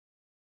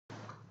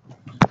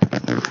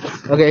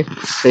Okay,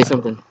 say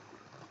something.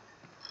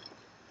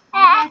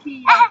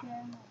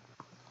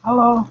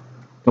 Hello,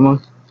 Come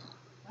on.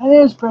 my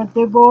name is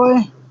Birthday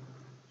Boy,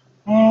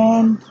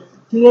 and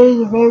today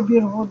is a very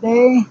beautiful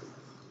day,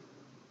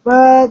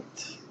 but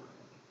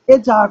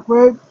it's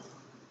awkward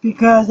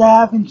because I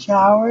haven't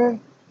showered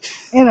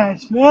and I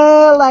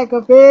smell like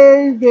a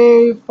very,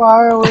 very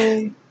far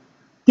away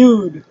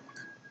dude.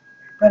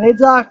 But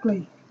it's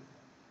awkward,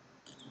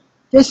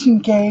 just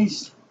in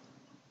case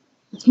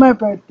it's my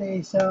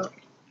birthday, so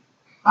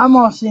I'm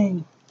gonna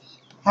sing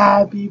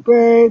Happy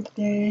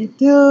birthday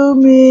to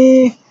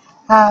me.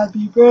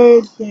 Happy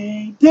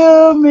birthday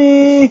to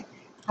me.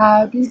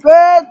 Happy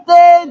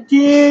birthday,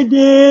 dear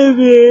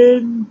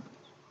David.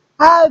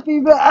 Happy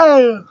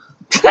birthday.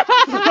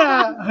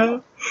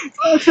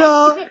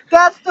 So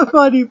that's the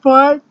funny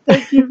part.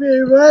 Thank you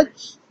very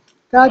much.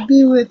 God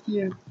be with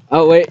you.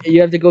 Oh wait,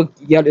 you have to go.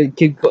 You have to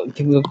keep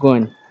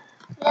going. It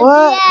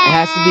What?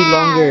 has to be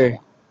longer.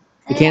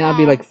 It cannot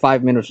be like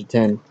 5 minutes or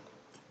 10.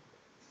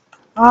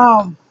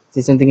 Um,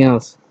 Say something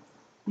else.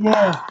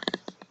 yeah.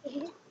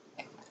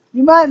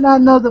 You might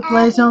not know the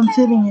place I'm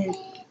sitting in,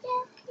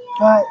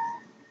 but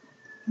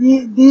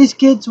these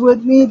kids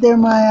with me, they're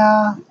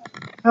my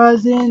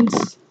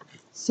cousins,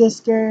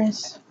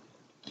 sisters.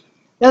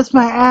 That's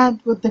my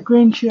aunt with the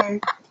green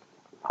shirt.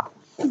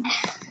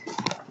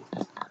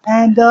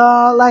 And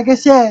like I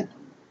said,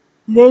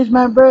 today's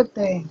my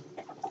birthday.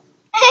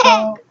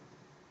 So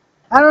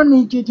I don't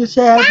need you to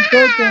say happy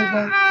birthday,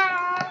 but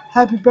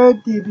happy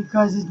birthday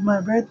because it's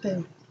my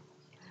birthday.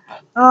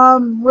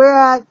 We're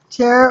at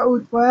Chair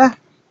Utwe.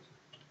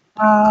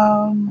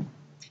 Um,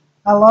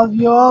 I love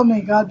you all.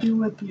 May God be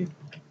with you.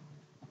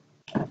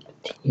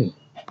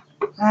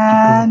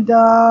 And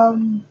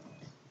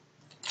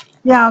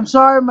yeah, I'm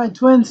sorry my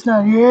twin's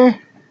not here.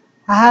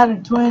 I had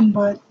a twin,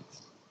 but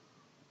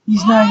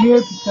he's not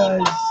here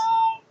because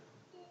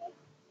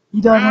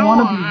he doesn't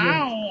want to be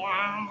here.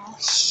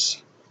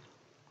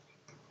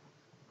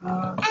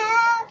 Uh,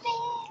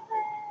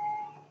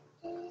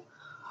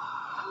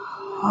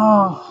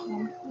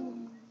 oh,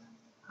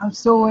 I'm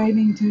still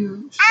waiting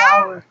to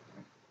shower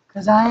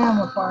because I am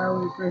a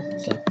faraway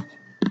person.